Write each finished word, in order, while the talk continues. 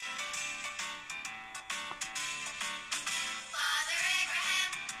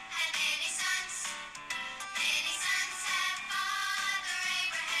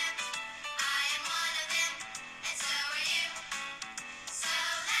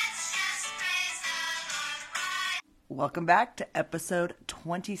Welcome back to episode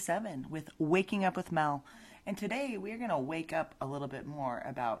 27 with Waking Up with Mel. And today we are going to wake up a little bit more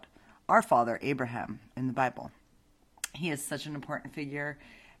about our father Abraham in the Bible. He is such an important figure,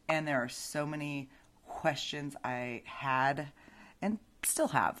 and there are so many questions I had and still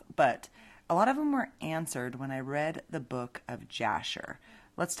have, but a lot of them were answered when I read the book of Jasher.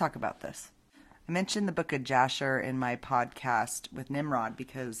 Let's talk about this. I mentioned the book of Jasher in my podcast with Nimrod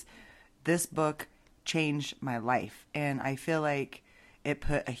because this book changed my life, and I feel like it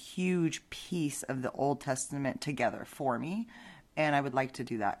put a huge piece of the Old Testament together for me, and I would like to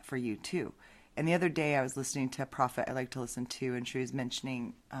do that for you too. And the other day I was listening to a prophet I like to listen to, and she was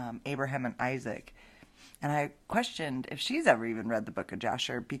mentioning Abraham and Isaac, and I questioned if she's ever even read the book of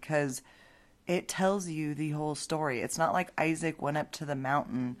Jasher because it tells you the whole story. It's not like Isaac went up to the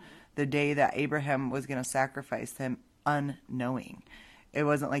mountain the day that Abraham was going to sacrifice him unknowing. It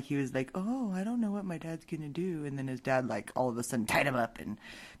wasn't like he was like, oh, I don't know what my dad's going to do. And then his dad, like, all of a sudden tied him up and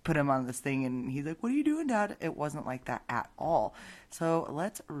put him on this thing. And he's like, what are you doing, Dad? It wasn't like that at all. So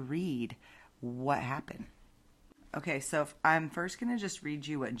let's read what happened. Okay, so I'm first going to just read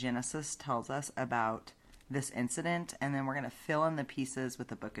you what Genesis tells us about this incident. And then we're going to fill in the pieces with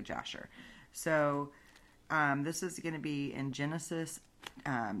the book of Jasher. So this is going to be in Genesis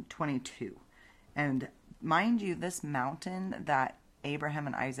 22. And mind you, this mountain that Abraham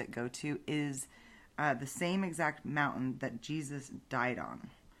and Isaac go to is the same exact mountain that Jesus died on.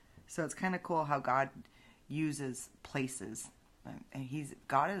 So it's kind of cool how God uses places. And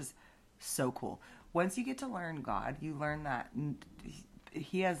God is so cool. Once you get to learn God, you learn that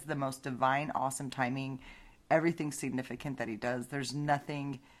He has the most divine, awesome timing. Everything significant that He does. There's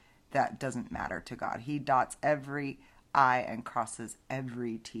nothing that doesn't matter to God. He dots every I and crosses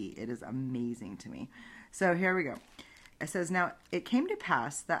every T. It is amazing to me. So here we go. It says, now it came to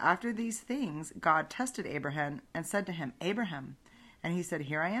pass that after these things, God tested Abraham and said to him, Abraham. And he said,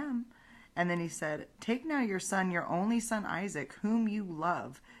 here I am. And then he said, take now your son, your only son Isaac, whom you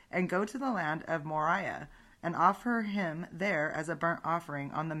love, and go to the land of Moriah, and offer him there as a burnt offering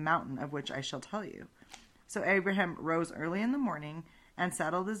on the mountain of which I shall tell you. So Abraham rose early in the morning, and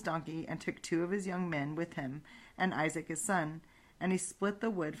saddled his donkey, and took 2 of his young men with him, and Isaac his son. And he split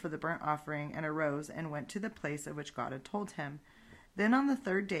the wood for the burnt offering, and arose, and went to the place of which God had told him. Then on the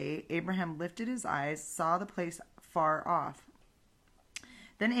 3rd day Abraham lifted his eyes, saw the place far off.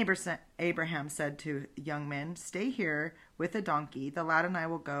 Then Abraham said to the young men, stay here with the donkey. The lad and I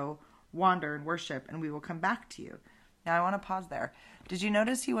will go wander and worship, and we will come back to you. Now I want to pause there. Did you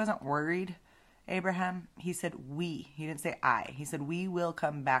notice he wasn't worried, Abraham? He said we. He didn't say I. He said we will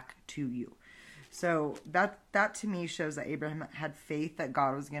come back to you. So that to me shows that Abraham had faith that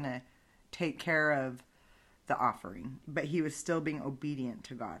God was going to take care of the offering, but he was still being obedient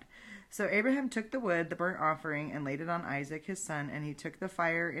to God. So Abraham took the wood, the burnt offering, and laid it on Isaac his son, and he took the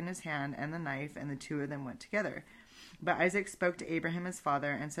fire in his hand and the knife, and the 2 of them went together. But Isaac spoke to Abraham his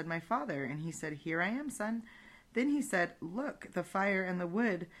father and said, my father. And he said, here I am, son. Then he said, look, the fire and the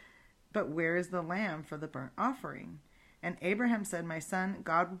wood, but where is the lamb for the burnt offering? And Abraham said, my son,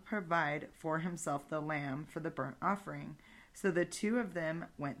 God will provide for himself the lamb for the burnt offering. So the 2 of them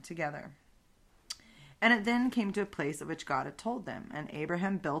went together. And it then came to a place of which God had told them. And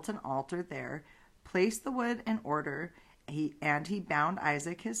Abraham built an altar there, placed the wood in order, and he bound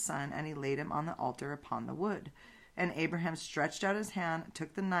Isaac his son, and he laid him on the altar upon the wood. And Abraham stretched out his hand,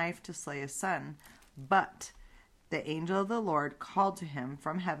 took the knife to slay his son. But the angel of the Lord called to him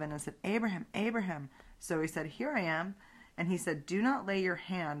from heaven and said, Abraham, Abraham. So he said, here I am. And he said, do not lay your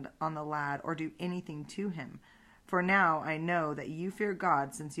hand on the lad or do anything to him. For now I know that you fear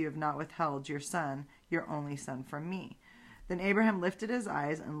God, since you have not withheld your son, your only son, from me. Then Abraham lifted his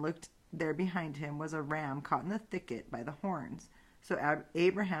eyes and looked. There behind him was a ram caught in the thicket by the horns. So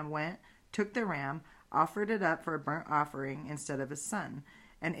Abraham went, took the ram, offered it up for a burnt offering instead of his son.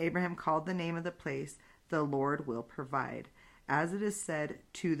 And Abraham called the name of the place, the Lord will provide. As it is said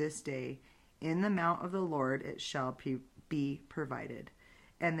to this day, in the mount of the Lord it shall be provided.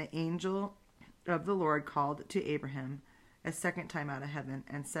 And the angel of the Lord called to Abraham a second time out of heaven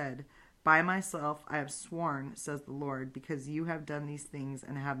and said, by myself I have sworn, says the Lord, because you have done these things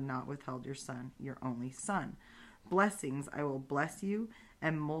and have not withheld your son, your only son. Blessings I will bless you,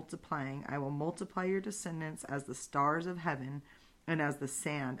 and multiplying I will multiply your descendants as the stars of heaven and as the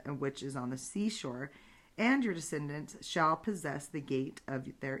sand which is on the seashore, and your descendants shall possess the gate of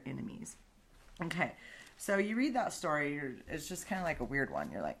their enemies. Okay, so you read that story, it's just kind of like a weird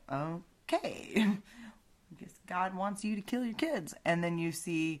one. You're like, okay, I guess God wants you to kill your kids. And then you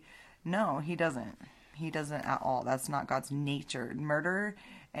see, no, he doesn't. He doesn't at all. That's not God's nature. Murder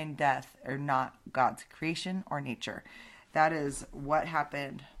and death are not God's creation or nature. That is what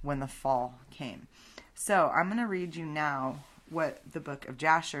happened when the fall came. So I'm going to read you now what the book of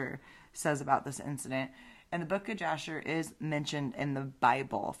Jasher says about this incident. And the book of Jasher is mentioned in the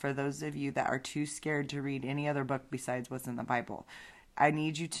Bible. For those of you that are too scared to read any other book besides what's in the Bible, I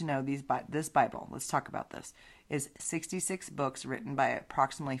need you to know this Bible, let's talk about this, is 66 books written by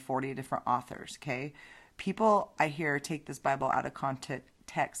approximately 40 different authors, okay? People, I hear, take this Bible out of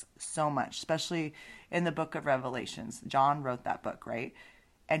context so much, especially in the book of Revelations. John wrote that book, right?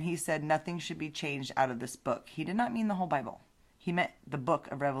 And he said nothing should be changed out of this book. He did not mean the whole Bible. He meant the book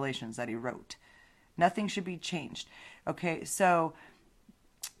of Revelations that he wrote. Nothing should be changed. Okay, so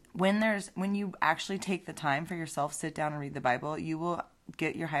when you actually take the time for yourself, sit down and read the Bible, you will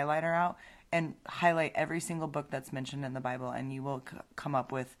get your highlighter out and highlight every single book that's mentioned in the Bible, and you will come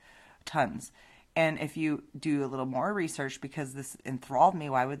up with tons. And if you do a little more research, because this enthralled me,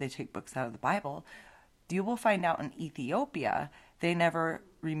 why would they take books out of the Bible? You will find out in Ethiopia, they never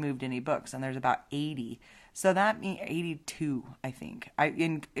removed any books, and there's about 80. So that means 82, I think.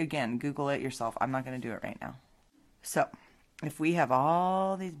 Again, Google it yourself. I'm not going to do it right now. So if we have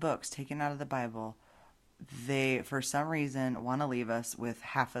all these books taken out of the Bible, they, for some reason, want to leave us with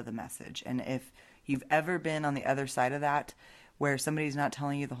half of the message. And if you've ever been on the other side of that, where somebody's not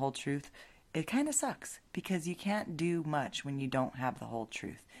telling you the whole truth, it kind of sucks, because you can't do much when you don't have the whole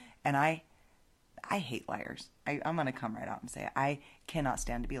truth. And I hate liars. I'm going to come right out and say it. I cannot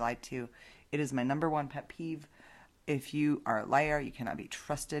stand to be lied to. It is my number one pet peeve. If you are a liar, you cannot be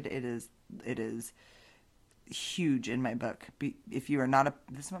trusted. It is huge in my book. If you are not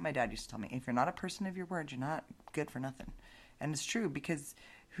this is what my dad used to tell me. If you're not a person of your word, you're not good for nothing. And it's true, because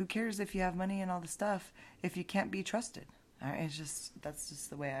who cares if you have money and all the stuff if you can't be trusted? That's just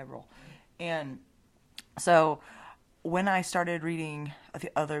the way I roll. And so when I started reading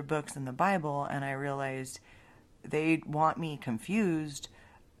the other books in the Bible and I realized they want me confused,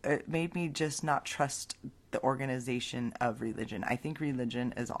 it made me just not trust the organization of religion. I think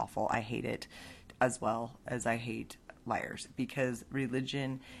religion is awful. I hate it as well as I hate liars, because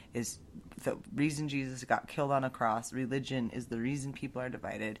religion is the reason Jesus got killed on a cross. Religion is the reason people are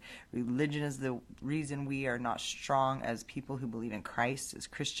divided. Religion is the reason we are not strong as people who believe in Christ, as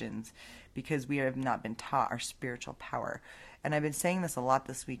Christians, because we have not been taught our spiritual power. And I've been saying this a lot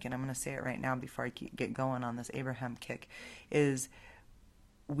this week, and I'm going to say it right now before I get going on this Abraham kick, is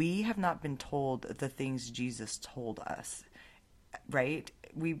we have not been told the things Jesus told us, right?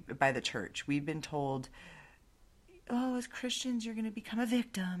 By the church. We've been told, oh, as Christians, you're going to become a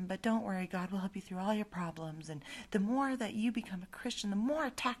victim, but don't worry, God will help you through all your problems. And the more that you become a Christian, the more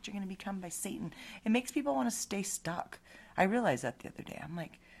attacked you're going to become by Satan. It makes people want to stay stuck. I realized that the other day. I'm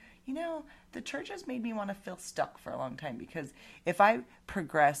like, the church has made me want to feel stuck for a long time, because if I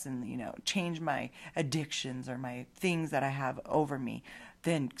progress and, change my addictions or my things that I have over me,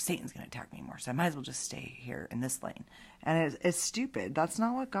 then Satan's going to attack me more. So I might as well just stay here in this lane. And it's stupid. That's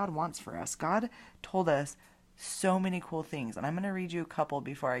not what God wants for us. God told us so many cool things. And I'm going to read you a couple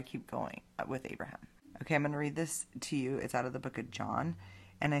before I keep going with Abraham. Okay, I'm going to read this to you. It's out of the book of John.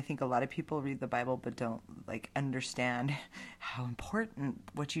 And I think a lot of people read the Bible but don't understand how important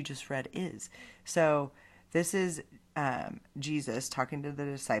what you just read is. So this is Jesus talking to the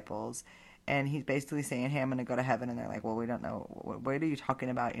disciples, and he's basically saying, hey, I'm going to go to heaven. And they're like, well, we don't know. What are you talking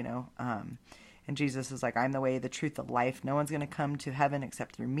about, And Jesus is like, I'm the way, the truth, the life. No one's going to come to heaven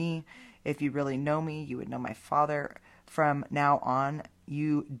except through me. If you really know me, you would know my Father. From now on,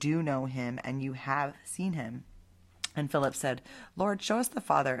 you do know him, and you have seen him. And Philip said, Lord, show us the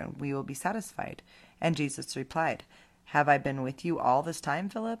Father, and we will be satisfied. And Jesus replied, have I been with you all this time,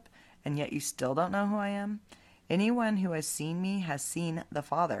 Philip, and yet you still don't know who I am? Anyone who has seen me has seen the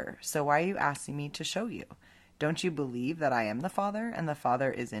Father. So why are you asking me to show you? Don't you believe that I am the Father, and the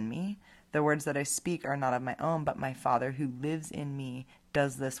Father is in me? The words that I speak are not of my own, but my Father who lives in me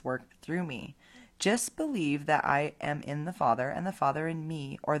does this work through me. Just believe that I am in the Father, and the Father in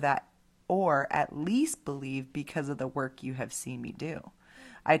me, or at least believe because of the work you have seen me do.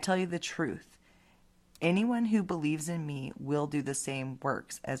 I tell you the truth. Anyone who believes in me will do the same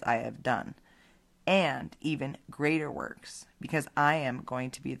works as I have done, and even greater works, because I am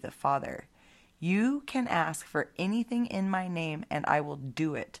going to be the Father. You can ask for anything in my name, and I will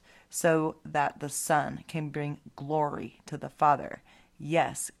do it, so that the Son can bring glory to the Father.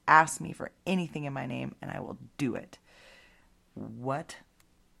 Yes, ask me for anything in my name, and I will do it. What?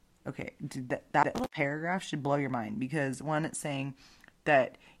 Okay, that little paragraph should blow your mind, because one, it's saying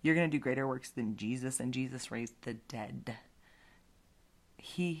that you're going to do greater works than Jesus, and Jesus raised the dead.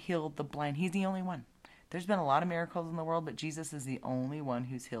 He healed the blind. He's the only one. There's been a lot of miracles in the world, but Jesus is the only one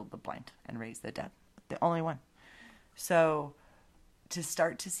who's healed the blind and raised the dead. The only one. So to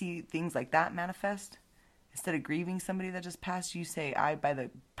start to see things like that manifest, instead of grieving somebody that just passed, you say, I, by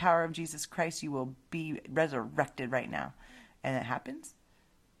the power of Jesus Christ, you will be resurrected right now. And it happens,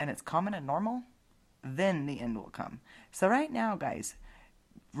 and it's common and normal, then the end will come. So right now, guys,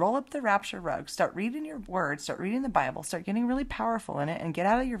 roll up the rapture rug, start reading your word, start reading the Bible, start getting really powerful in it, and get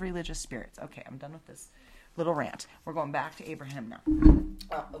out of your religious spirits. Okay, I'm done with this little rant. We're going back to Abraham now.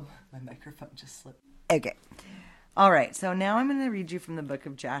 Oh, my microphone just slipped. Okay. All right, so now I'm going to read you from the book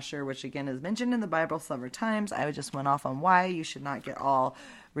of Jasher, which again is mentioned in the Bible several times. I just went off on why you should not get all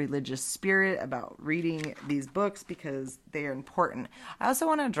religious spirit about reading these books because they are important. I also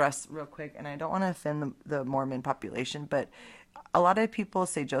want to address real quick, and I don't want to offend the Mormon population, but a lot of people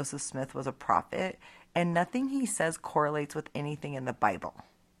say Joseph Smith was a prophet, and nothing he says correlates with anything in the Bible.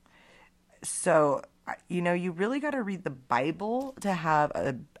 So, you really got to read the Bible to have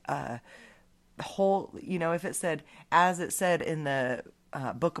a whole, if it said, as it said in the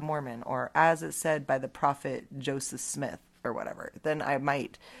Book of Mormon, or as it said by the prophet Joseph Smith or whatever, then I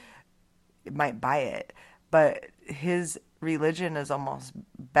might buy it. But his religion is almost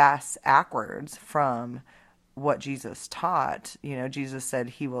backwards from what Jesus taught. Jesus said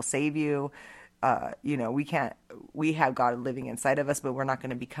he will save you. We have God living inside of us, but we're not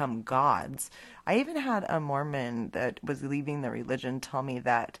going to become gods. I even had a Mormon that was leaving the religion tell me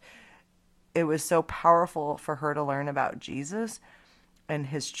that it was so powerful for her to learn about Jesus and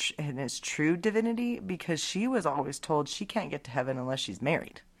his true divinity, because she was always told she can't get to heaven unless she's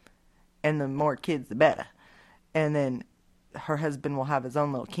married. And the more kids, the better. And then her husband will have his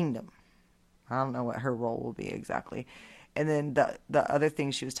own little kingdom. I don't know what her role will be exactly. And then the other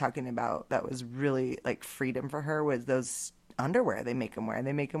thing she was talking about that was really like freedom for her was those underwear they make them wear.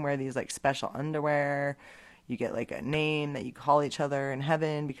 They make them wear these like special underwear. You get like a name that you call each other in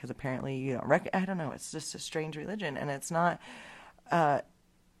heaven because apparently you don't I don't know. It's just a strange religion. And it's not,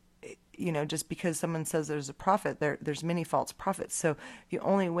 just because someone says there's a prophet, there's many false prophets. So the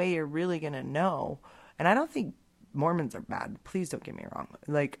only way you're really going to know, and I don't think Mormons are bad. Please don't get me wrong.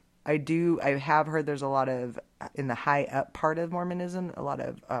 Like I have heard there's a lot of, in the high up part of Mormonism, a lot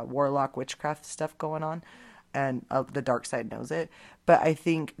of warlock witchcraft stuff going on. And the dark side knows it. But I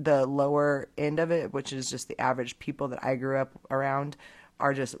think the lower end of it, which is just the average people that I grew up around,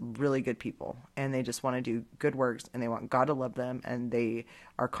 are just really good people. And they just want to do good works, and they want God to love them, and they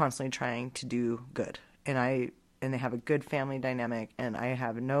are constantly trying to do good. And they have a good family dynamic, and I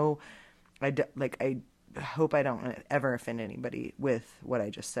hope I don't ever offend anybody with what I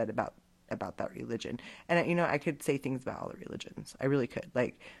just said about that religion. And, I could say things about all the religions. I really could.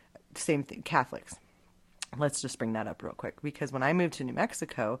 Like, same thing, Catholics. Let's just bring that up real quick, because when I moved to New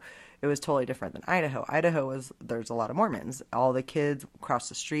Mexico, it was totally different than Idaho. There's a lot of Mormons. All the kids across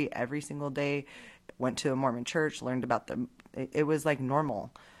the street every single day went to a Mormon church, learned about them. It was like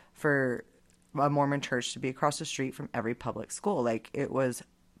normal for a Mormon church to be across the street from every public school. Like it was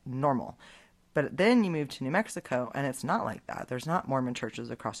normal. But then you move to New Mexico and it's not like that. There's not Mormon churches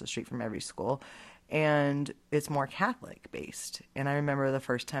across the street from every school, and it's more Catholic based. And I remember the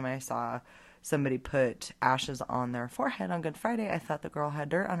first time I saw somebody put ashes on their forehead on Good Friday, I thought the girl had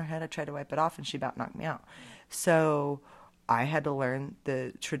dirt on her head. I tried to wipe it off and she about knocked me out. So I had to learn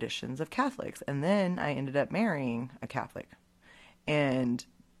the traditions of Catholics. And then I ended up marrying a Catholic. And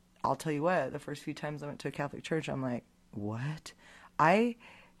I'll tell you what, the first few times I went to a Catholic church, I'm like, what? I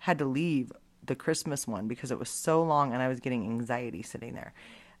had to leave the Christmas one because it was so long and I was getting anxiety sitting there.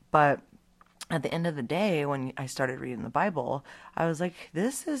 But at the end of the day, when I started reading the Bible, I was like,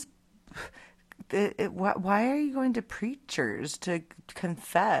 this is... why are you going to preachers to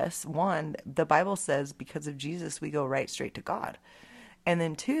confess? One, the Bible says because of Jesus we go right straight to God. And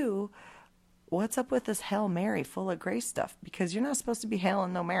then two, what's up with this Hail Mary full of grace stuff? Because you're not supposed to be Hail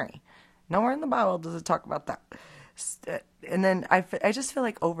and no Mary. Nowhere in the Bible does it talk about that. And then I just feel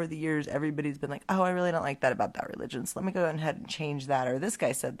like over the years everybody's been like, oh, I really don't like that about that religion, so let me go ahead and change that. Or this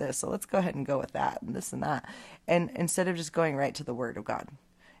guy said this, so let's go ahead and go with that and this and that. And instead of just going right to the Word of God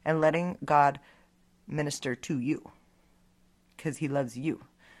and letting God minister to you, because he loves you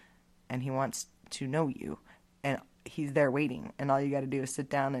and he wants to know you, and he's there waiting, and all you got to do is sit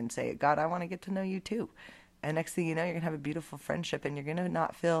down and say, God, I want to get to know you too. And next thing you know, you're gonna have a beautiful friendship, and you're gonna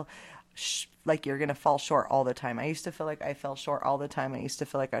not feel like you're gonna fall short all the time. I used to feel like I fell short all the time. I used to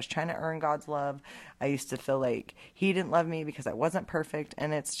feel like I was trying to earn God's love. I used to feel like he didn't love me because I wasn't perfect,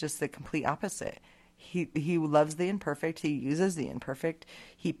 and it's just the complete opposite. He loves the imperfect. He uses the imperfect.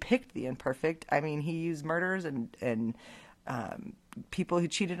 He picked the imperfect. I mean, he used murderers and people who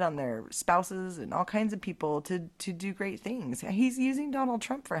cheated on their spouses and all kinds of people to do great things. He's using Donald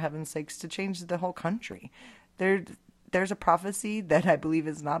Trump, for heaven's sakes, to change the whole country. There's a prophecy that I believe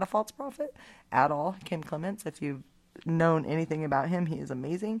is not a false prophet at all. Kim Clements, if you've known anything about him, he is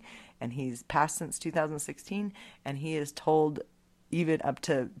amazing, and he's passed since 2016, and he is told even up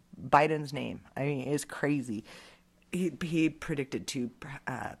to Biden's name. I mean, it's crazy. He predicted 2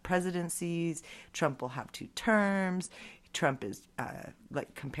 presidencies. Trump will have 2 terms. Trump is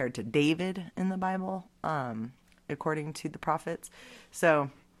like compared to David in the Bible, according to the prophets. So,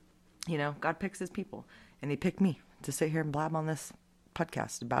 you know, God picks his people, and he picked me to sit here and blab on this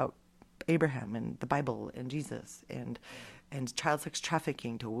podcast about Abraham and the Bible and Jesus and child sex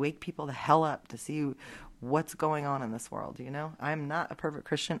trafficking, to wake people the hell up, to see what's going on in this world. You know, I'm not a perfect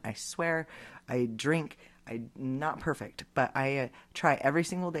Christian. I swear. I drink. I'm not perfect, but I try every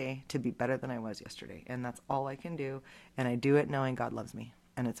single day to be better than I was yesterday, and that's all I can do, and I do it knowing God loves me,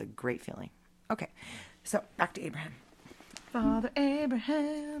 and it's a great feeling. Okay, so back to Abraham. Father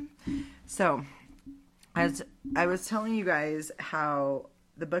Abraham. So, as I was telling you guys how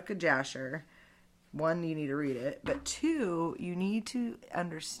the book of Jasher, 1, you need to read it, but 2, you need to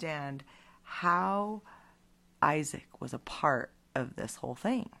understand how Isaac was a part of this whole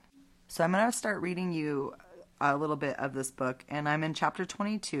thing. So I'm going to start reading you a little bit of this book, and I'm in chapter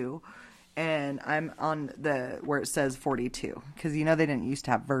 22, and I'm on where it says 42, because you know they didn't used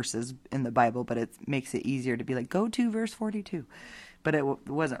to have verses in the Bible, but it makes it easier to be like, go to verse 42, but it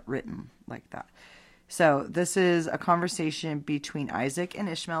wasn't written like that. So this is a conversation between Isaac and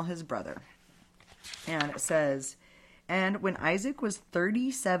Ishmael, his brother, and it says, and when Isaac was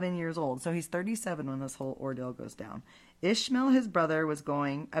 37 years old, so he's 37 when this whole ordeal goes down, Ishmael, his brother, was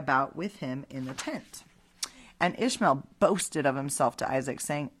going about with him in the tent. And Ishmael boasted of himself to Isaac,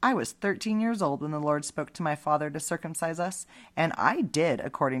 saying, I was 13 years old when the Lord spoke to my father to circumcise us, and I did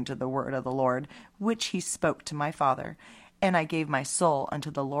according to the word of the Lord, which he spoke to my father. And I gave my soul unto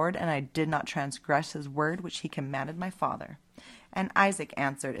the Lord, and I did not transgress his word, which he commanded my father. And Isaac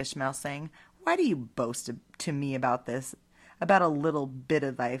answered Ishmael, saying, Why do you boast to me about this, about a little bit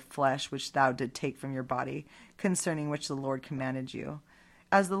of thy flesh which thou did take from your body, concerning which the Lord commanded you?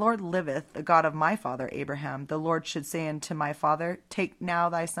 As the Lord liveth, the God of my father Abraham, the Lord should say unto my father, Take now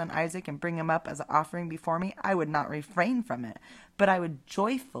thy son Isaac, and bring him up as an offering before me, I would not refrain from it, but I would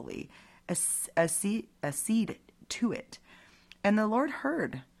joyfully accede to it. And the Lord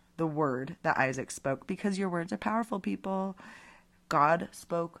heard the word that Isaac spoke, because your words are powerful, people. God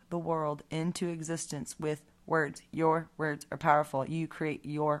spoke the world into existence with words. Your words are powerful. You create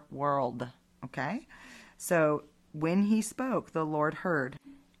your world. Okay? So when he spoke, the Lord heard.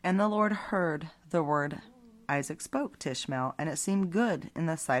 And the Lord heard the word Isaac spoke to Ishmael, and it seemed good in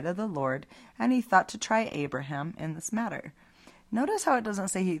the sight of the Lord, and he thought to try Abraham in this matter. Notice how it doesn't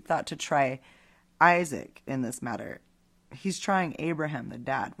say he thought to try Isaac in this matter. He's trying Abraham, the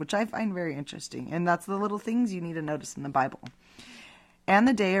dad, which I find very interesting. And that's the little things you need to notice in the Bible. And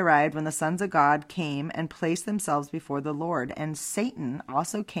the day arrived when the sons of God came and placed themselves before the Lord. And Satan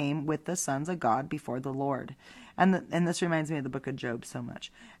also came with the sons of God before the Lord. And this reminds me of the book of Job so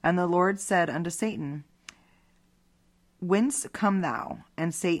much. And the Lord said unto Satan, Whence come thou?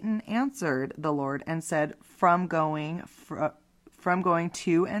 And Satan answered the Lord and said, From going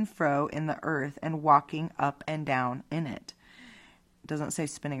to and fro in the earth and walking up and down in it. It doesn't say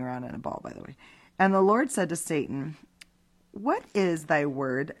spinning around in a ball, by the way. And the Lord said to Satan, What is thy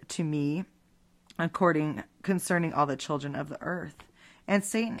word to me concerning all the children of the earth? And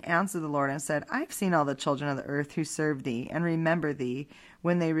Satan answered the Lord and said, I've seen all the children of the earth who serve thee and remember thee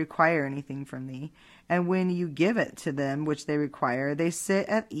when they require anything from thee. And when you give it to them which they require, they sit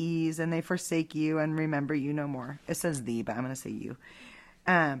at ease and they forsake you and remember you no more. It says thee, but I'm going to say you.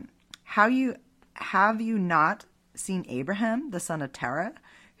 Have you not seen Abraham, the son of Terah,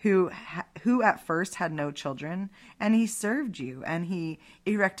 who at first had no children, and he served you, and he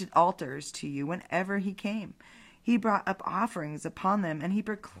erected altars to you whenever he came. He brought up offerings upon them, and he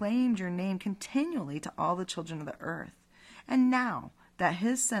proclaimed your name continually to all the children of the earth. And now that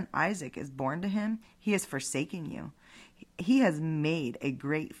his son Isaac is born to him, he has forsaken you. He has made a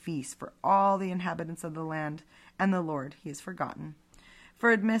great feast for all the inhabitants of the land, and the Lord he has forgotten.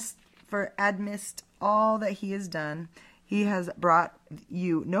 For amidst all that he has done, he has brought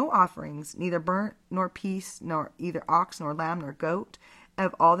you no offerings, neither burnt nor peace, nor either ox nor lamb nor goat,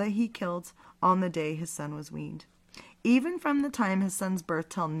 of all that he killed on the day his son was weaned. Even from the time his son's birth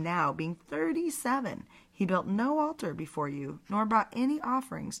till now, being 37, he built no altar before you, nor brought any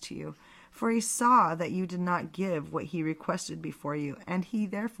offerings to you. For he saw that you did not give what he requested before you, and he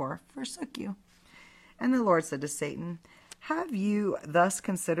therefore forsook you. And the Lord said to Satan, Have you thus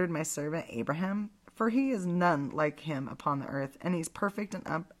considered my servant Abraham? For he is none like him upon the earth, and he's perfect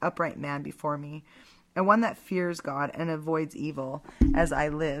and upright man before me, and one that fears God and avoids evil, as I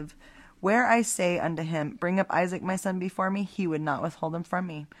live. Where I say unto him, bring up Isaac my son before me, he would not withhold him from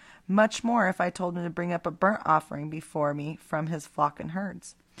me. Much more if I told him to bring up a burnt offering before me from his flock and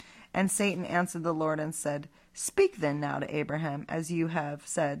herds. And Satan answered the Lord and said, Speak then now to Abraham, as you have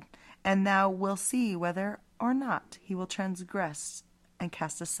said, and thou wilt see whether or not he will transgress and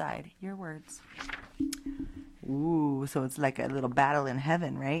cast aside your words. Ooh, so it's like a little battle in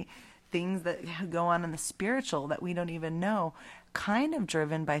heaven, right? Things that go on in the spiritual that we don't even know, kind of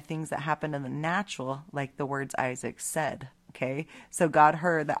driven by things that happen in the natural, like the words Isaac said, okay? So God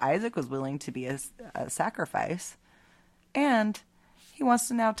heard that Isaac was willing to be a sacrifice, and he wants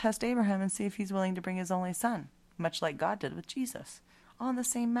to now test Abraham and see if he's willing to bring his only son, much like God did with Jesus, on the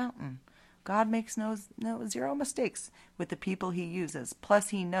same mountain. God makes zero mistakes with the people he uses. Plus,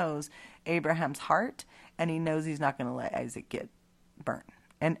 he knows Abraham's heart, and he knows he's not going to let Isaac get burnt.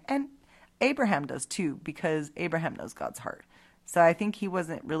 And Abraham does too, because Abraham knows God's heart. So I think he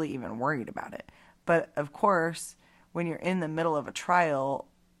wasn't really even worried about it. But of course, when you're in the middle of a trial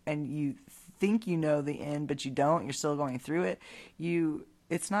and you think you know the end, but you don't, you're still going through it,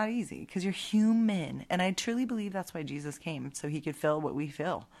 it's not easy because you're human. And I truly believe that's why Jesus came, so he could feel what we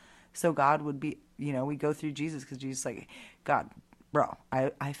feel. So God would be, we go through Jesus because Jesus is like, God, bro,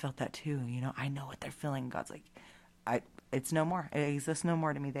 I felt that too. I know what they're feeling. God's like, it's no more. It exists no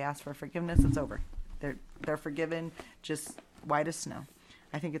more to me. They asked for forgiveness. It's over. They're forgiven, just white as snow.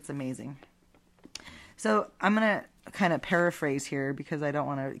 I think it's amazing. So I'm going to kind of paraphrase here because I don't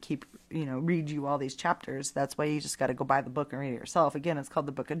want to keep, read you all these chapters. That's why you just got to go buy the book and read it yourself. Again, it's called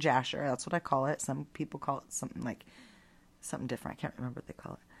the Book of Jasher. That's what I call it. Some people call it something different. I can't remember what they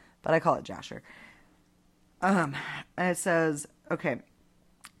call it, but I call it Jasher. And it says, okay,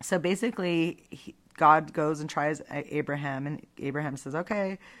 so basically God goes and tries Abraham, and Abraham says,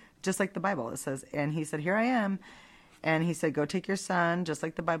 okay, just like the Bible. It says, and he said, here I am. And he said, go take your son, just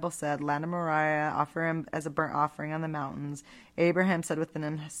like the Bible said, land of Moriah, offer him as a burnt offering on the mountains. Abraham said within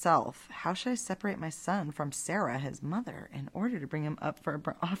himself, how should I separate my son from Sarah, his mother, in order to bring him up for a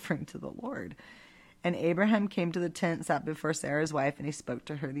burnt offering to the Lord? And Abraham came to the tent, sat before Sarah's wife, and he spoke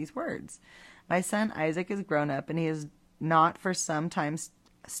to her these words. My son Isaac is grown up, and he has not for some time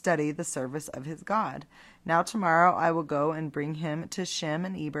studied the service of his God. Now tomorrow I will go and bring him to Shem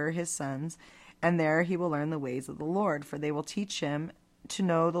and Eber, his sons, and there he will learn the ways of the Lord, for they will teach him to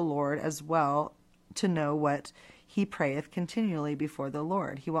know the Lord as well, to know what he prayeth continually before the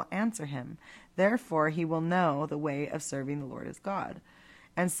Lord. He will answer him. Therefore he will know the way of serving the Lord his God.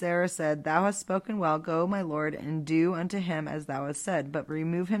 And Sarah said, Thou hast spoken well. Go, my lord, and do unto him as thou hast said, but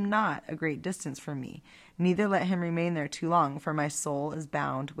remove him not a great distance from me. Neither let him remain there too long, for my soul is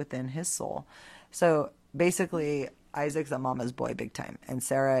bound within his soul. So basically, Isaac's a mama's boy big time, and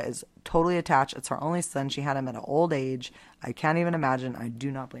Sarah is totally attached. It's her only son. She had him at an old age. I can't even imagine. I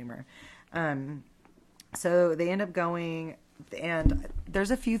do not blame her. So they end up going, and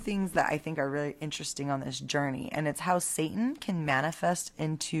there's a few things that I think are really interesting on this journey, and it's how Satan can manifest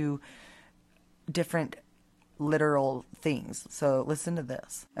into different literal things. So listen to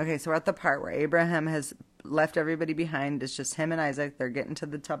this. Okay, so we're at the part where Abraham has left everybody behind. It's just him and Isaac. They're getting to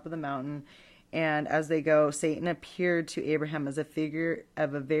the top of the mountain. And as they go, Satan appeared to Abraham as a figure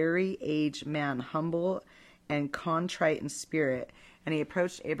of a very aged man, humble and contrite in spirit. And he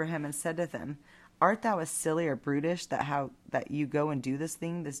approached Abraham and said to him, Art thou as silly or brutish that you go and do this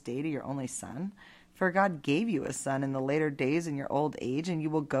thing this day to your only son? For God gave you a son in the later days in your old age, and you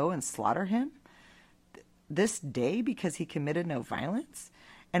will go and slaughter him this day because he committed no violence?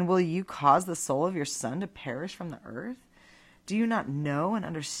 And will you cause the soul of your son to perish from the earth? Do you not know and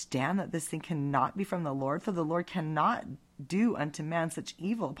understand that this thing cannot be from the Lord? For the Lord cannot do unto man such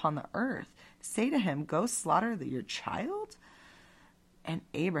evil upon the earth. Say to him, Go slaughter your child? And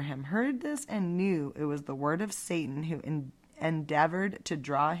Abraham heard this and knew it was the word of Satan, who endeavored to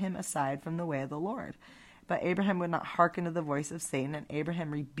draw him aside from the way of the Lord. But Abraham would not hearken to the voice of Satan, and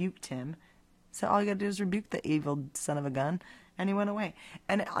Abraham rebuked him. So all you got to do is rebuke the evil son of a gun, and he went away.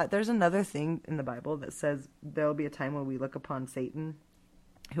 And there's another thing in the Bible that says there will be a time when we look upon Satan,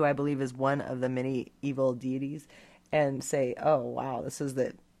 who I believe is one of the many evil deities, and say, oh, wow, this is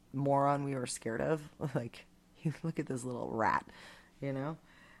the moron we were scared of. Like, look at this little rat,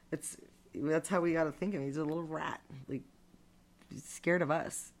 That's how we got to think of him. He's a little rat. Like, he's scared of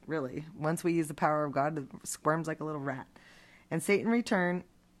us, really. Once we use the power of God, it squirms like a little rat. And Satan returned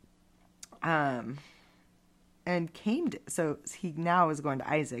and came to, so he now is going to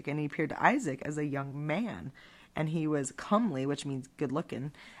Isaac, and he appeared to Isaac as a young man, and he was comely, which means good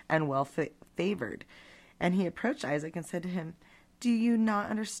looking, and well favored. And he approached Isaac and said to him, "Do you not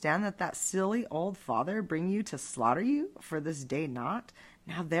understand that silly old father bring you to slaughter you for this day not?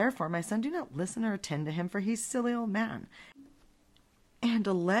 Now therefore, my son, do not listen or attend to him, for he's silly old man. And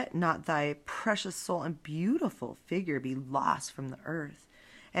let not thy precious soul and beautiful figure be lost from the earth."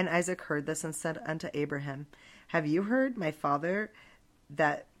 And Isaac heard this and said unto Abraham, "Have you heard, my father,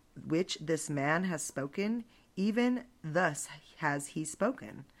 that which this man has spoken? Even thus has he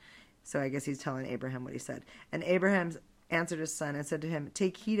spoken." So I guess he's telling Abraham what he said. And Abraham answered his son and said to him,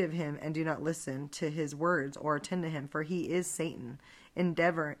 "Take heed of him, and do not listen to his words or attend to him, for he is Satan,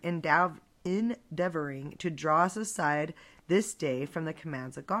 endeavoring to draw us aside this day from the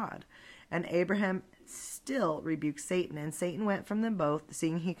commands of God." And Abraham still rebuked Satan, and Satan went from them both,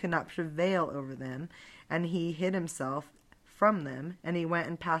 seeing he could not prevail over them, and he hid himself from them, and he went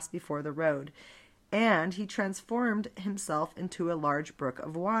and passed before the road. And he transformed himself into a large brook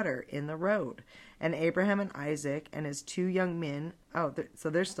of water in the road. And Abraham and Isaac and his 2 young men, so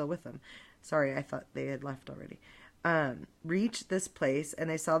they're still with them. Sorry, I thought they had left already. Reached this place, and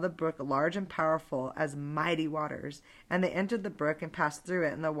they saw the brook large and powerful as mighty waters. And they entered the brook and passed through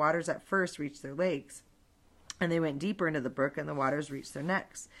it, and the waters at first reached their legs. And they went deeper into the brook, and the waters reached their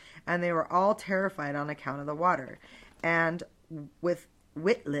necks. And they were all terrified on account of the water. And with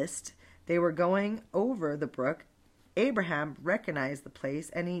witless, they were going over the brook. Abraham recognized the place,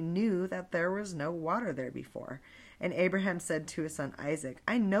 and he knew that there was no water there before. And Abraham said to his son Isaac,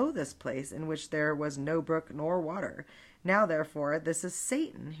 "I know this place in which there was no brook nor water. Now, therefore, this is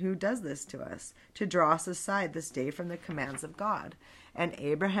Satan who does this to us, to draw us aside this day from the commands of God." And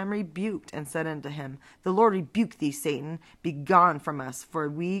Abraham rebuked and said unto him, "The Lord rebuke thee, Satan. Begone from us, for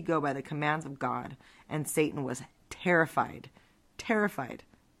we go by the commands of God." And Satan was terrified.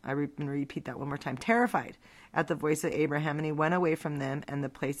 I'm going to repeat that one more time. Terrified at the voice of Abraham, and he went away from them, and the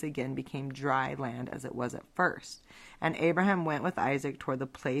place again became dry land as it was at first. And Abraham went with Isaac toward the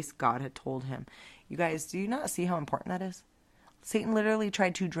place God had told him. You guys, do you not see how important that is? Satan literally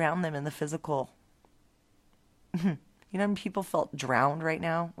tried to drown them in the physical. You know, people felt drowned right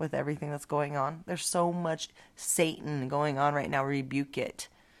now with everything that's going on. There's so much Satan going on right now. Rebuke it.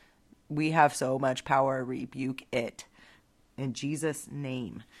 We have so much power. Rebuke it. In Jesus'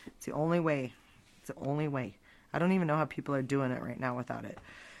 name. It's the only way. It's the only way. I don't even know how people are doing it right now without it.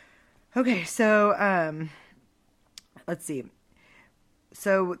 Okay, so let's see.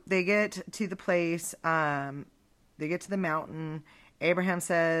 So they get to the place. They get to the mountain. Abraham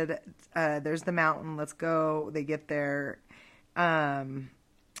said, "There's the mountain. Let's go." They get there. Same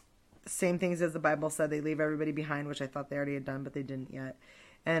things as the Bible said. They leave everybody behind, which I thought they already had done, but they didn't yet.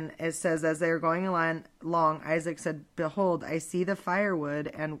 And it says, as they were going along, Isaac said, "Behold, I see the firewood,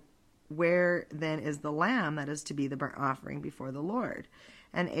 and where then is the lamb that is to be the burnt offering before the Lord?"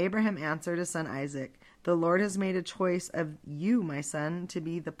 And Abraham answered his son Isaac, "The Lord has made a choice of you, my son, to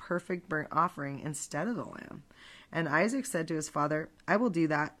be the perfect burnt offering instead of the lamb." And Isaac said to his father, "I will do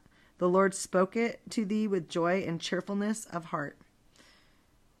that. The Lord spoke it to thee with joy and cheerfulness of heart."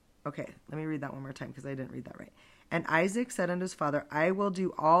 Okay, let me read that one more time because I didn't read that right. And Isaac said unto his father, "I will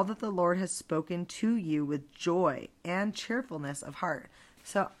do all that the Lord has spoken to you with joy and cheerfulness of heart."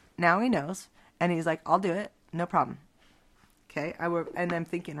 So now he knows, and he's like, "I'll do it, no problem." Okay, and I'm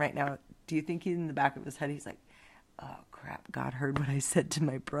thinking right now, do you think he's in the back of his head, he's like, "Oh crap, God heard what I said to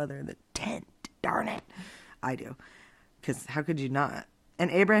my brother in the tent, darn it." I do, because how could you not? And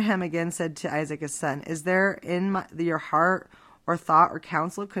Abraham again said to Isaac his son, "Is there in your heart or thought or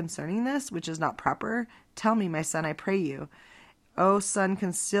counsel concerning this, which is not proper? Tell me, my son, I pray you. O son,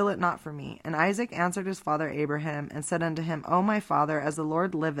 conceal it not from me." And Isaac answered his father Abraham, and said unto him, "O my father, as the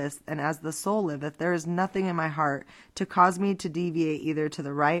Lord liveth, and as the soul liveth, there is nothing in my heart to cause me to deviate either to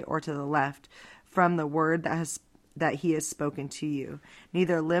the right or to the left from the word that he has spoken to you.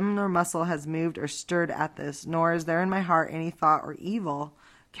 Neither limb nor muscle has moved or stirred at this, nor is there in my heart any thought or evil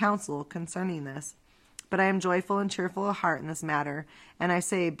counsel concerning this. But I am joyful and cheerful of heart in this matter, and I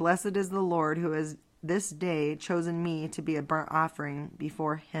say, Blessed is the Lord, who has this day chosen me to be a burnt offering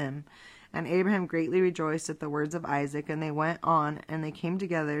before him." And Abraham greatly rejoiced at the words of Isaac, and they went on, and they came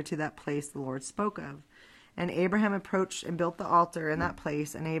together to that place the Lord spoke of. And Abraham approached and built the altar in that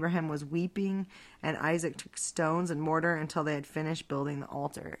place, and Abraham was weeping, and Isaac took stones and mortar until they had finished building the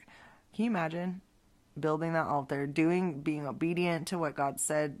altar. Can you imagine building that altar, being obedient to what God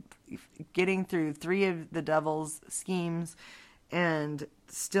said, getting through 3 of the devil's schemes, and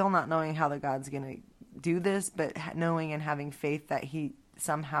still not knowing how the God's going to do this, but knowing and having faith that he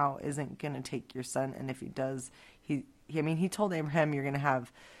somehow isn't going to take your son, and if he does, he told Abraham, "You're going to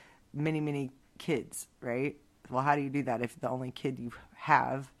have many, many kids," right? Well, how do you do that if the only kid you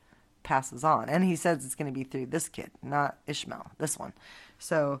have passes on? And he says it's going to be through this kid, not Ishmael, this one.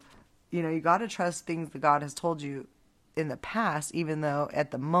 So, you got to trust things that God has told you in the past, even though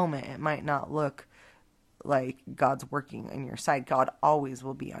at the moment it might not look like God's working on your side. God always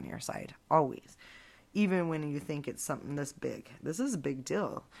will be on your side. Always. Even when you think it's something this big. This is a big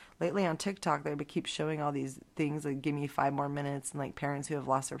deal. Lately on TikTok, they keep showing all these things like, give me 5 more minutes, and like parents who have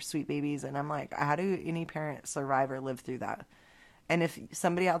lost their sweet babies. And I'm like, how do any parent survive or live through that? And if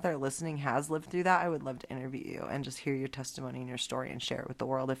somebody out there listening has lived through that, I would love to interview you and just hear your testimony and your story and share it with the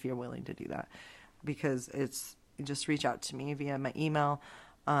world if you're willing to do that. Because just reach out to me via my email,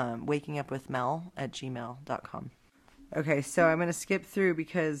 wakingupwithmel@gmail.com. Okay, so I'm going to skip through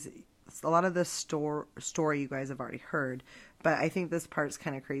because a lot of the story you guys have already heard, but I think this part's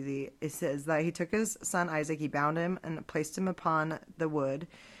kind of crazy. It says that he took his son Isaac, he bound him and placed him upon the wood,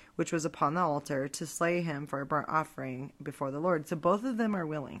 which was upon the altar, to slay him for a burnt offering before the Lord. So both of them are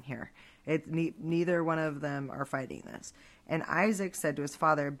willing here. Neither one of them are fighting this. And Isaac said to his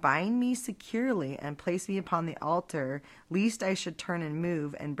father, bind me securely and place me upon the altar, lest I should turn and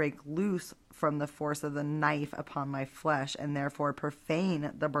move and break loose from the force of the knife upon my flesh, and therefore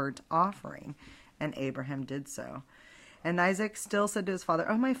profane the burnt offering. And Abraham did so. And Isaac still said to his father,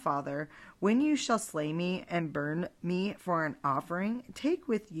 O my father, when you shall slay me and burn me for an offering, take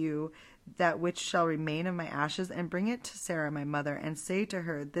with you that which shall remain of my ashes, and bring it to Sarah my mother, and say to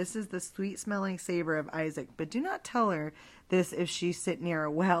her, this is the sweet-smelling savor of Isaac. But do not tell her this if she sit near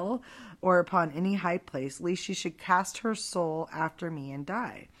a well or upon any high place, lest she should cast her soul after me and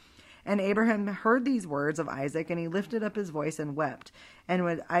die. And Abraham heard these words of Isaac, and he lifted up his voice and wept. And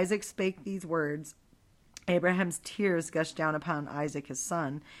when Isaac spake these words, Abraham's tears gushed down upon Isaac his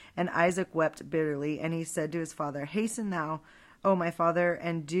son, and Isaac wept bitterly. And he said to his father, hasten thou, O my father,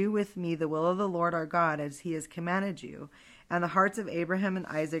 and do with me the will of the Lord our God, as he has commanded you. And the hearts of Abraham and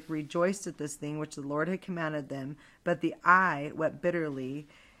Isaac rejoiced at this thing which the Lord had commanded them, but the eye wept bitterly,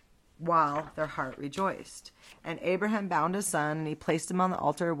 while their heart rejoiced. And Abraham bound his son, and he placed him on the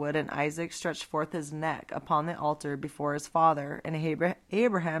altar of wood, and Isaac stretched forth his neck upon the altar before his father, and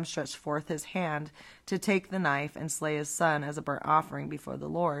Abraham stretched forth his hand to take the knife and slay his son as a burnt offering before the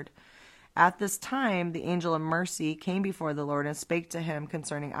Lord. At this time the angel of mercy came before the Lord and spake to him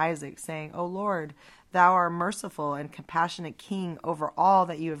concerning Isaac, saying, O Lord, thou art merciful and compassionate King over all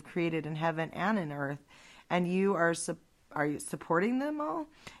that you have created in heaven and in earth, and you are you supporting them all?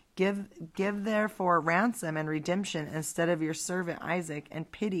 Give therefore ransom and redemption instead of your servant Isaac, and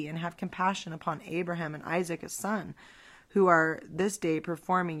pity and have compassion upon Abraham and Isaac his son, who are this day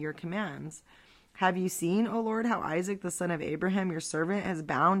performing your commands. Have you seen, O Lord, how Isaac the son of Abraham your servant is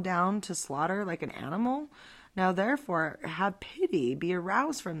bound down to slaughter like an animal? Now therefore have pity, be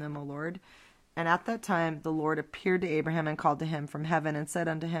aroused from them, O Lord. And at that time the Lord appeared to Abraham and called to him from heaven and said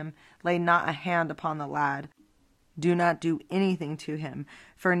unto him, lay not a hand upon the lad. Do not do anything to him,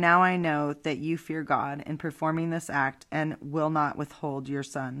 for now I know that you fear God in performing this act, and will not withhold your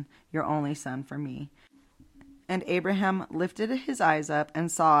son, your only son, from me. And Abraham lifted his eyes up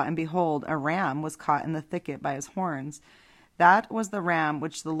and saw, and behold, a ram was caught in the thicket by his horns. That was the ram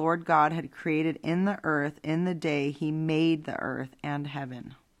which the Lord God had created in the earth in the day he made the earth and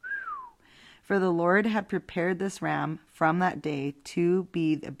heaven. For the Lord had prepared this ram from that day to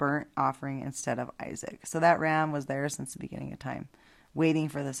be the burnt offering instead of Isaac. So that ram was there since the beginning of time, waiting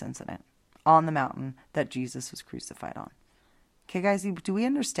for this incident on the mountain that Jesus was crucified on. Okay, guys, do we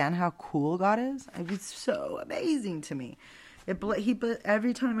understand how cool God is? It's so amazing to me.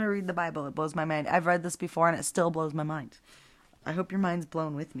 Every time I read the Bible, it blows my mind. I've read this before, and it still blows my mind. I hope your mind's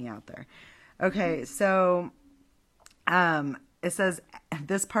blown with me out there. Okay, so it says,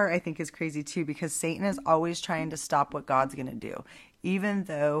 this part I think is crazy too, because Satan is always trying to stop what God's going to do. Even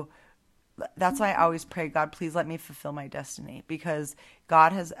though, that's why I always pray, God, please let me fulfill my destiny. Because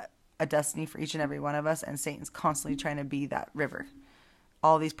God has a destiny for each and every one of us, and Satan's constantly trying to be that river.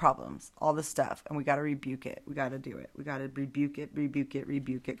 All these problems, all this stuff, and we got to rebuke it. We got to do it. We got to rebuke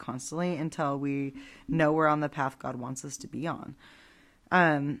it constantly until we know we're on the path God wants us to be on.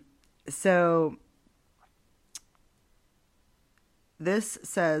 So this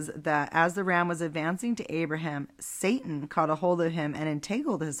says that as the ram was advancing to Abraham, Satan caught a hold of him and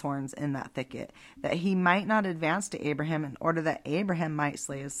entangled his horns in that thicket, that he might not advance to Abraham, in order that Abraham might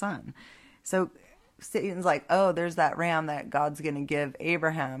slay his son. So Satan's like, oh, there's that ram that God's going to give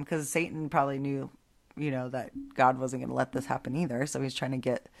Abraham, because Satan probably knew, that God wasn't going to let this happen either. So he's trying to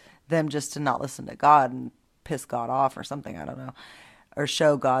get them just to not listen to God and piss God off or something. I don't know. Or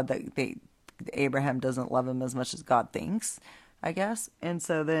show God that Abraham doesn't love him as much as God thinks. I guess. And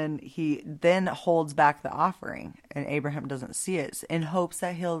so then he then holds back the offering, and Abraham doesn't see it in hopes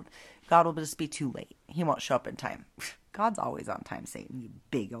that God will just be too late. He won't show up in time. God's always on time, Satan, you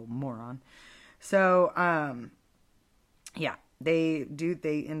big old moron. So, yeah, they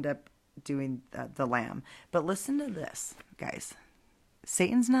end up doing the lamb. But listen to this, guys.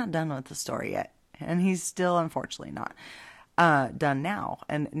 Satan's not done with the story yet, and he's still, unfortunately, not done now.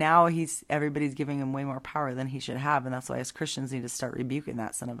 And now everybody's giving him way more power than he should have, and that's why as Christians need to start rebuking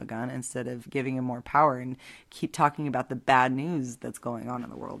that son of a gun instead of giving him more power and keep talking about the bad news that's going on in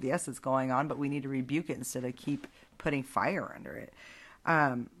the world. Yes, it's going on, but we need to rebuke it instead of keep putting fire under it.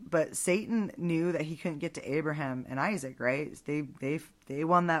 But Satan knew that he couldn't get to Abraham and Isaac, right? They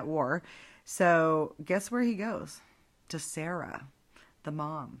won that war. So guess where he goes? To Sarah, the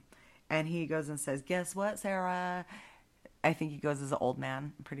mom. And he goes and says, guess what, Sarah? I think he goes as an old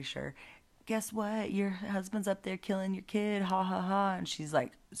man, I'm pretty sure. Guess what? Your husband's up there killing your kid. Ha ha ha. And she's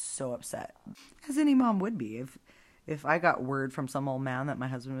like so upset. As any mom would be. If I got word from some old man that my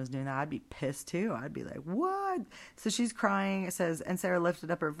husband was doing that, I'd be pissed too. I'd be like, what? So she's crying. It says, and Sarah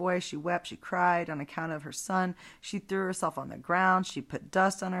lifted up her voice. She wept. She cried on account of her son. She threw herself on the ground. She put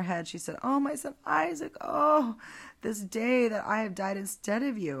dust on her head. She said, oh, my son Isaac. Oh, this day that I have died instead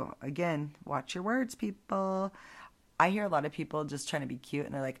of you. Again, watch your words, people. I hear a lot of people just trying to be cute,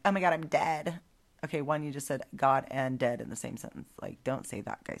 and they're like, oh my God, I'm dead. Okay, one, you just said God and dead in the same sentence. Like, don't say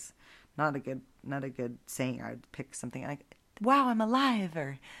that, guys. Not a good saying. I'd pick something like, wow, I'm alive,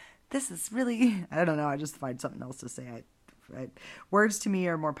 or this is really, I don't know. I just find something else to say. Words to me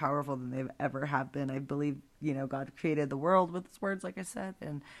are more powerful than they've ever have been. I believe, God created the world with his words, like I said,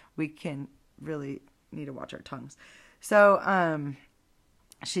 and we can really need to watch our tongues. So,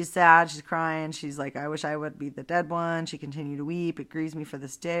 she's sad. She's crying. She's like, I wish I would be the dead one. She continued to weep. It grieves me for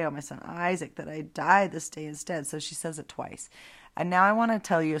this day, oh my son Isaac, that I died this day instead. So she says it twice. And now I want to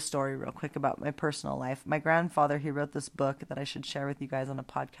tell you a story real quick about my personal life. My grandfather, he wrote this book that I should share with you guys on a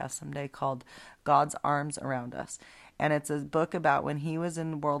podcast someday called God's Arms Around Us. And it's a book about when he was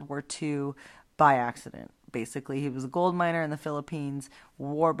in World War II by accident. Basically, he was a gold miner in the Philippines.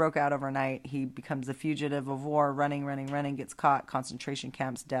 War broke out overnight. He becomes a fugitive of war, running, gets caught, concentration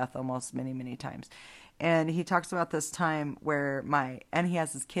camps, death almost many, many times. And he talks about this time where and he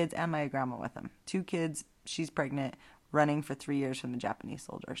has his kids and my grandma with him. 2 kids, she's pregnant, running for 3 years from the Japanese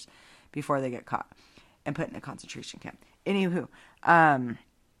soldiers before they get caught and put in a concentration camp. Anywho,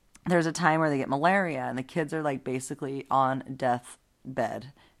 there's a time where they get malaria and the kids are like basically on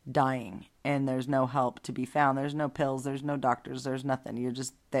deathbed, dying, and there's no help to be found. There's no pills, there's no doctors, there's nothing. You're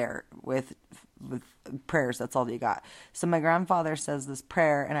just there with prayers. That's all you got. So my grandfather says this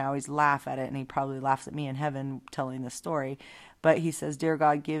prayer, and I always laugh at it, and he probably laughs at me in heaven telling this story. But he says, dear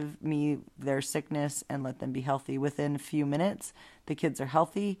God, give me their sickness and let them be healthy. Within a few minutes, the kids are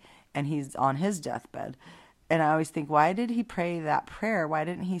healthy, and he's on his deathbed. And I always think, why did he pray that prayer? Why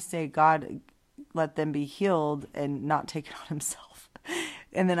didn't he say, God, let them be healed and not take it on himself?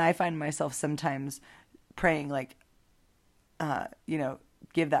 And then I find myself sometimes praying like,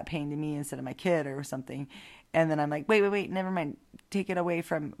 give that pain to me instead of my kid or something. And then I'm like, wait, never mind. Take it away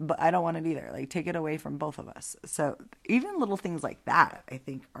from, but I don't want it either. Like, take it away from both of us. So even little things like that, I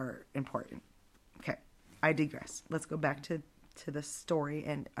think, are important. Okay, I digress. Let's go back to this story,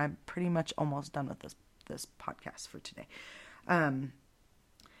 and I'm pretty much almost done with this podcast for today.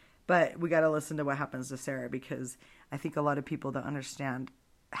 But we got to listen to what happens to Sarah, because I think a lot of people don't understand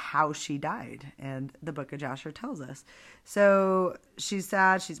how she died, and the book of Jasher tells us. So she's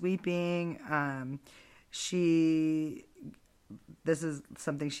sad, she's weeping. This is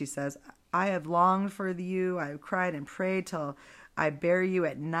something she says, I have longed for you, I have cried and prayed till I bear you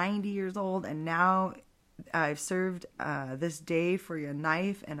at 90 years old, and now I've served this day for your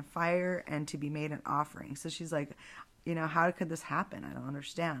knife and a fire and to be made an offering. So she's like, how could this happen? I don't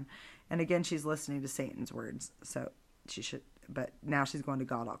understand. And again, she's listening to Satan's words, so she should, but now she's going to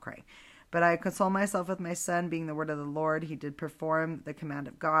God all crying. But I console myself with my son, being the word of the Lord. He did perform the command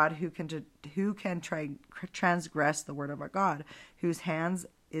of God. Who can transgress the word of our God, whose hands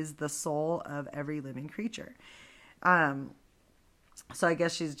is the soul of every living creature? So I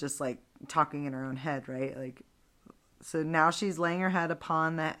guess she's just like talking in her own head, right? Like, so now she's laying her head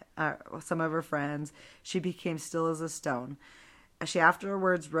upon some of her friends. She became still as a stone. She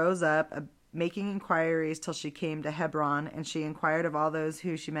afterwards rose up, making inquiries till she came to Hebron, and she inquired of all those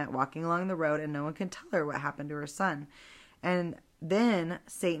who she met walking along the road, and no one could tell her what happened to her son. And then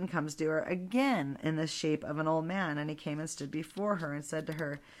Satan comes to her again in the shape of an old man, and he came and stood before her and said to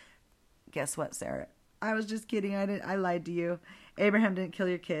her, guess what, Sarah? I was just kidding. I lied to you. Abraham didn't kill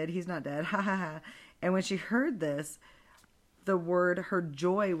your kid. He's not dead. Ha ha ha. And when she heard this, the word, her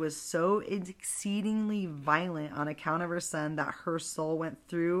joy was so exceedingly violent on account of her son that her soul went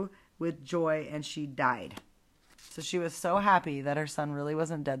through with joy and she died. So she was so happy that her son really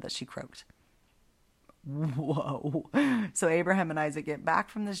wasn't dead that she croaked. Whoa. So Abraham and Isaac get back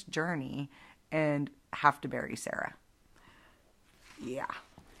from this journey and have to bury Sarah. Yeah.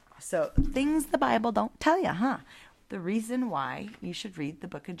 So things the Bible don't tell you, huh? The reason why you should read the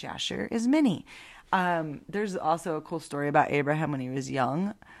book of Jasher is many. There's also a cool story about Abraham when he was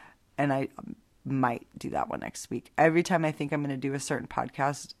young, and I might do that one next week. Every time I think I'm going to do a certain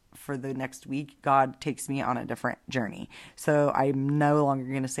podcast for the next week, God takes me on a different journey. So I'm no longer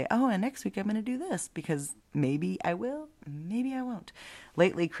going to say, oh, and next week I'm going to do this, because maybe I will, maybe I won't.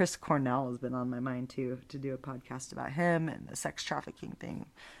 Lately, Chris Cornell has been on my mind too, to do a podcast about him and the sex trafficking thing.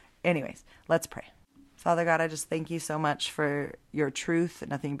 Anyways, let's pray. Father God, I just thank you so much for your truth,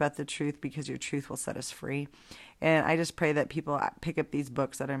 nothing but the truth, because your truth will set us free. And I just pray that people pick up these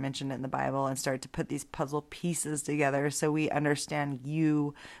books that are mentioned in the Bible and start to put these puzzle pieces together so we understand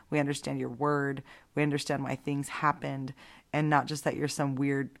you, we understand your word, we understand why things happened, and not just that you're some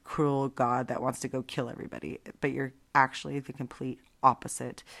weird, cruel God that wants to go kill everybody, but you're actually the complete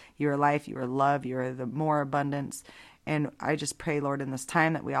opposite. You are life, you are love, you are the more abundance. And I just pray, Lord, in this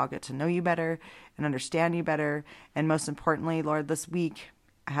time that we all get to know you better and understand you better. And most importantly, Lord, this week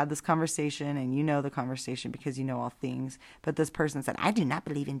I had this conversation, and you know the conversation because you know all things. But this person said, I do not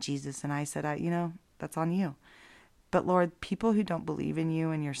believe in Jesus. And I said, that's on you. But Lord, people who don't believe in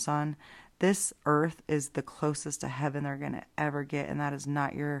you and your son, this earth is the closest to heaven they're going to ever get. And that is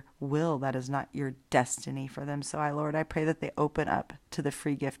not your will. That is not your destiny for them. So Lord, I pray that they open up to the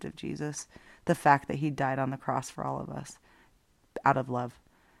free gift of Jesus. The fact that he died on the cross for all of us out of love,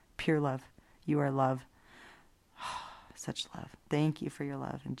 pure love. You are love. Such love. Thank you for your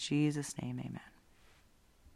love. In Jesus' name, amen.